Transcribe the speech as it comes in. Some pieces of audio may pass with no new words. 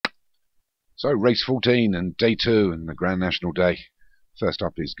So race 14 and day 2 and the Grand National Day. First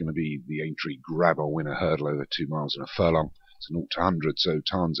up is going to be the Aintree Grabber winner hurdle over 2 miles and a furlong. It's an 0 to 100, so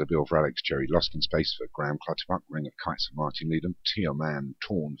Tanza Bill for Alex Cherry, Lost in Space for Graham Clutterbuck, Ring of Kites for Martin Needham, Tier Man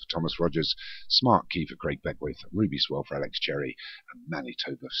Torn for Thomas Rogers, Smart Key for Craig Beckwith, Ruby Swell for Alex Cherry, and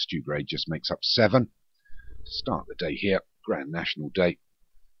Manitoba for Stu Gray just makes up 7. To start the day here, Grand National Day.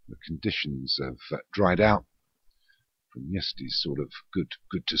 The conditions have dried out from yesterday's sort of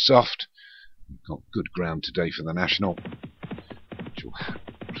good to soft. We've got good ground today for the National, which will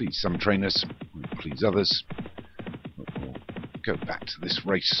please some trainers, won't please others. But we'll go back to this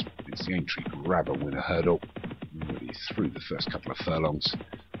race. It's the Aintree Grabber winner hurdle. We're already through the first couple of furlongs.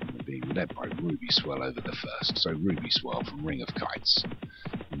 And we're being led by Ruby Swell over the first. So Ruby Swell from Ring of Kites,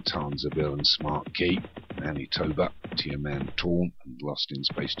 and Tanza Bill and Smart Key, Manitoba, Tier Man Torn, and Lost in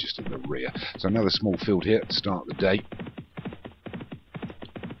Space just at the rear. So another small field here to start the day.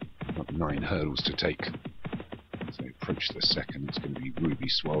 9 hurdles to take. As they approach the second, it's going to be Ruby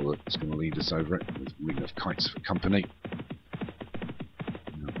Swell that's going to lead us over it, with Ring of Kites for company.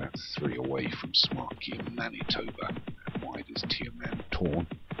 Now about 3 away from Smart Key and Manitoba. And wide is Tier Man Torn.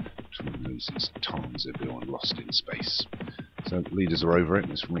 Between those is Tanza Bill and Lost in Space. So leaders are over it,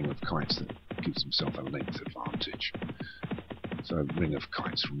 and it's Ring of Kites that gives himself a length advantage. So Ring of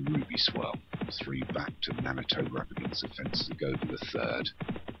Kites from Ruby Swell. 3 back to Manitoba up against the fence to go over the third.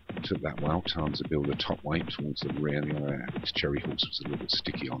 Took that well. Tanza Bill the top weight towards the rear. The other Alex Cherry horse was a little bit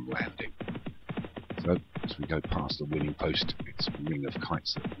sticky on landing. So as we go past the winning post, it's Ring of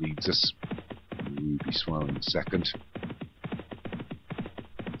Kites that leads us. Ruby Swell in second.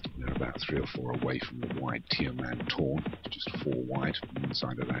 They're about 3 or 4 away from the wide Tier Man Torn. It's just 4 wide. On the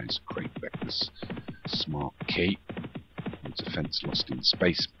inside of that is Craig Beckwith's Smart Key. It's a fence Lost in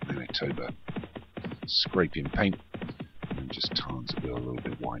Space. Manitoba scraping paint. And just Tanza Bill a little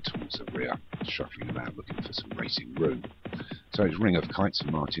bit wide towards the rear, shuffling about looking for some racing room. So it's Ring of Kites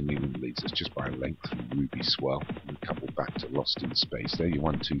and Martin Needham leads us just by a length from Ruby Swell, and a couple back to Lost in Space. There you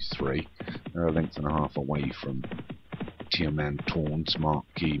 1, 2, 3. They're a length and a half away from Tier Man Torn, Smart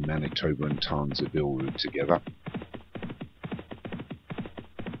Key, Manitoba and Tanza Bill together.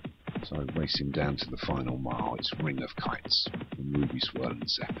 So racing down to the final mile, it's Ring of Kites from Ruby Swell in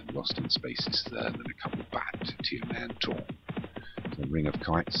second, Lost in Space is third, and a couple back to Tier Man Torn. So Ring of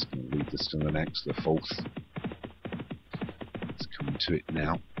Kites going to lead us to the next, the fourth. It's coming to it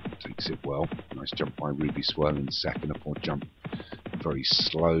now, takes it well. Nice jump by Ruby Swell in second, a poor jump. Very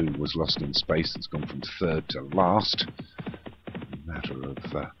slow was Lost in Space, it's gone from third to last. A matter of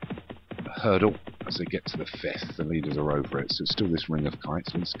a hurdle. As they get to the 5th, the leaders are over it, so it's still this Ring of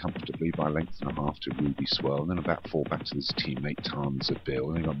Kites, leads comfortably by a length and a half to Ruby Swell, and then about 4 back to his teammate Tanza Bill,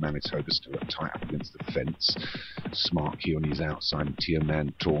 and then got Manitoba still up tight up against the fence. Smart Key on his outside, and Tier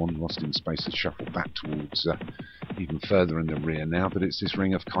Man Torn, Lost in Space, has shuffled back towards even further in the rear now, but it's this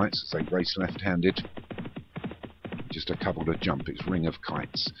Ring of Kites as they race left-handed. Just a couple to jump, it's Ring of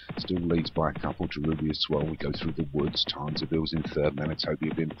Kites. Still leads by a couple to Ruby as well. We go through the woods. Tanza Bill's in third.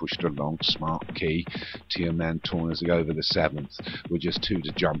 Manitoba being pushed along. Smart Key. Tier Man Torn as they go over the 7th. We're just 2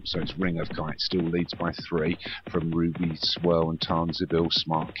 to jump, so it's Ring of Kites. Still leads by 3 from Ruby Swell and Tanza Bill.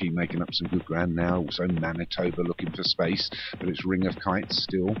 Smart Key making up some good ground now. Also Manitoba looking for space, but it's Ring of Kites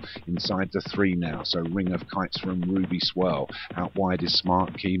still inside the 3 now. So Ring of Kites from Ruby Swell. Out wide is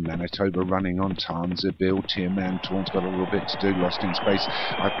Smart Key. Manitoba running on Tanza Bill. Tier Man Torn got a little bit to do, Lost in Space.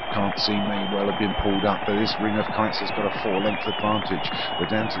 I can't see, may well have been pulled up, but this Ring of Kites has got a 4-length advantage. We're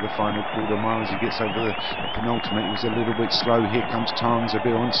down to the final quarter mile as he gets over the penultimate. He was a little bit slow. Here comes Tanza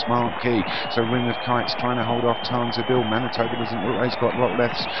Bill and Smart Key. So Ring of Kites trying to hold off Tanza Bill. Manitoba doesn't look like he's got a lot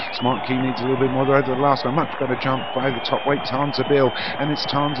left. Smart Key needs a little bit more. They're over the last one. Much better jump by the top weight Tanza Bill, and it's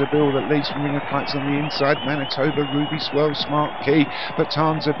Tanza Bill that leads from Ring of Kites on the inside. Manitoba, Ruby Swell, Smart Key, but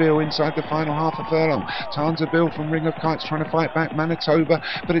Tanza Bill inside the final half a furlong. Tanza Bill from Ring of Kites trying to fight back Manitoba,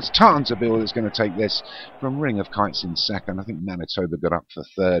 but it's Tanza Bill that's going to take this from Ring of Kites in second. I think Manitoba got up for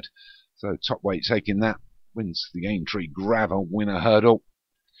third. So top weight taking that, wins the Aintree Grabber winner hurdle.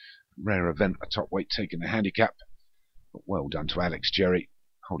 Rare event, a top weight taking the handicap. But well done to Alex Cherry,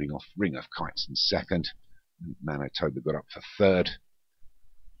 holding off Ring of Kites in second. Manitoba got up for third.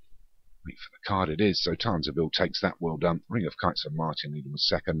 Wait for the card it is, so Tanza Bill takes that, well done. Ring of Kites for Martin Needham was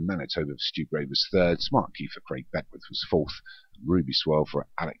second, Manitoba for Stu Gray was third, Smart Key for Craig Beckwith was fourth, and Ruby Swell for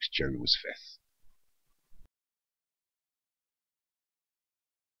Alex Cherry was fifth.